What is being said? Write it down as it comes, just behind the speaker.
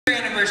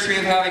anniversary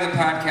of having a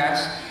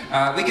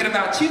podcast. We get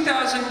about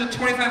 2,000 to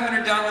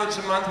 2,500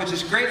 downloads a month, which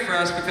is great for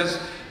us because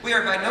we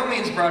are by no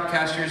means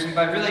broadcasters, and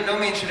by really no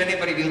means should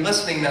anybody be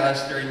listening to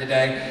us during the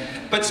day.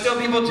 But still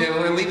people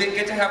do, and we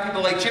get to have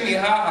people like Jimi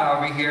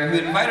over here who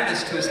invited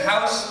us to his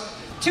house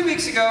 2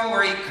 weeks ago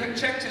where he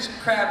checked his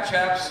crab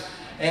chaps,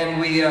 and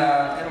we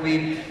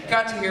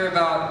got to hear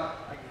about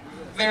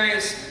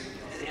various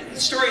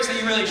stories that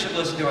you really should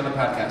listen to on the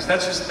podcast.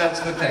 That's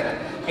the thing.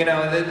 You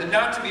know,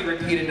 not to be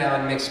repeated now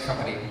in mixed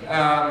company.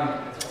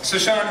 So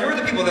Sean, who are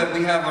the people that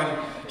we have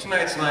on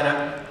tonight's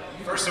lineup?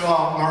 First of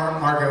all,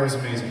 Margot is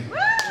amazing.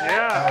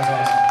 Yeah. That was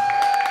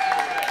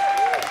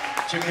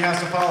awesome. Jimi has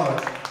to follow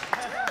it.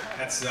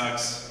 That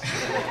sucks.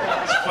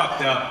 It's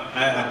fucked up.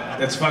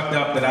 That's fucked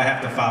up that I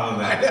have to follow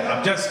that.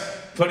 I'm just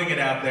putting it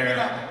out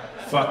there.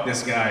 Fuck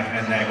this guy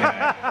and that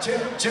guy.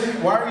 Jimi,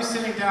 why are you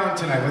sitting down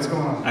tonight? What's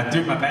going on? I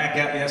threw my back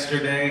out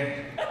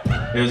yesterday.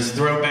 It was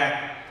throw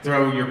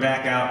your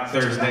back out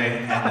Thursday,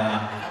 and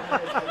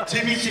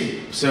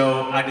TBT.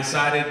 so I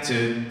decided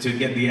to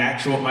get the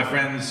actual. My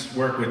friends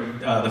work with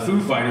the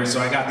Foo Fighters, so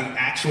I got the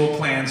actual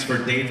plans for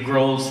Dave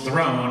Grohl's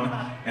Throne,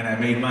 and I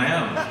made my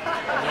own.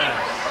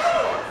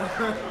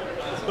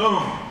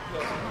 Boom.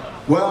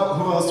 Well,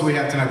 who else do we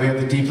have tonight? We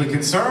have the Deeply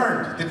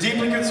Concerned. The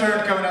Deeply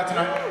Concerned coming out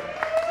tonight.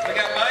 We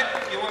got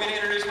Mike. You want me to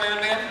introduce my own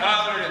band?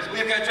 I'll introduce.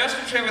 We've got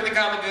Justin Trey with the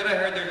Common Good. I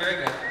heard they're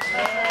very good.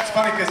 It's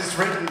funny because it's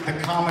written The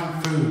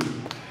Common Food.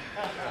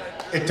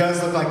 It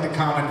does look like The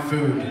Common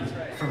Food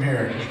from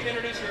here. You can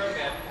introduce your own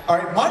band. All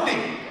right,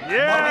 Monday.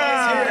 Yeah, Monday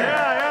is here.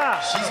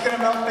 yeah. She's gonna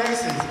melt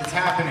faces. It's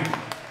happening.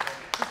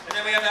 And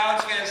then we have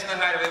Alex Vance in the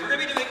Hideaway. We're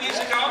going to be doing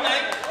music all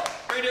night.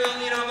 We're going to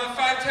do, about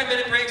 5-10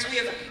 minute breaks. We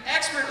have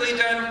expertly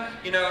done,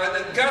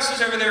 Gus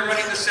is over there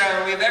running the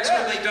sound. We have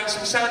expertly done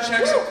some sound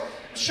checks.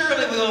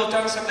 Surely we will have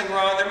done something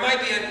wrong. There might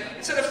be,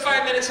 instead of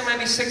 5 minutes, it might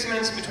be 6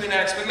 minutes in between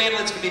acts, but mainly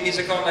it's going to be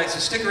music all night, so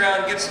stick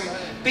around, get some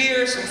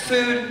beer, some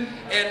food,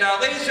 and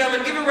ladies and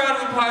gentlemen, give a round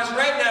of applause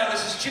right now.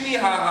 This is Jimi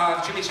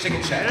of Jimmy's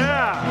Chicken Shack.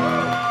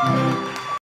 Yeah.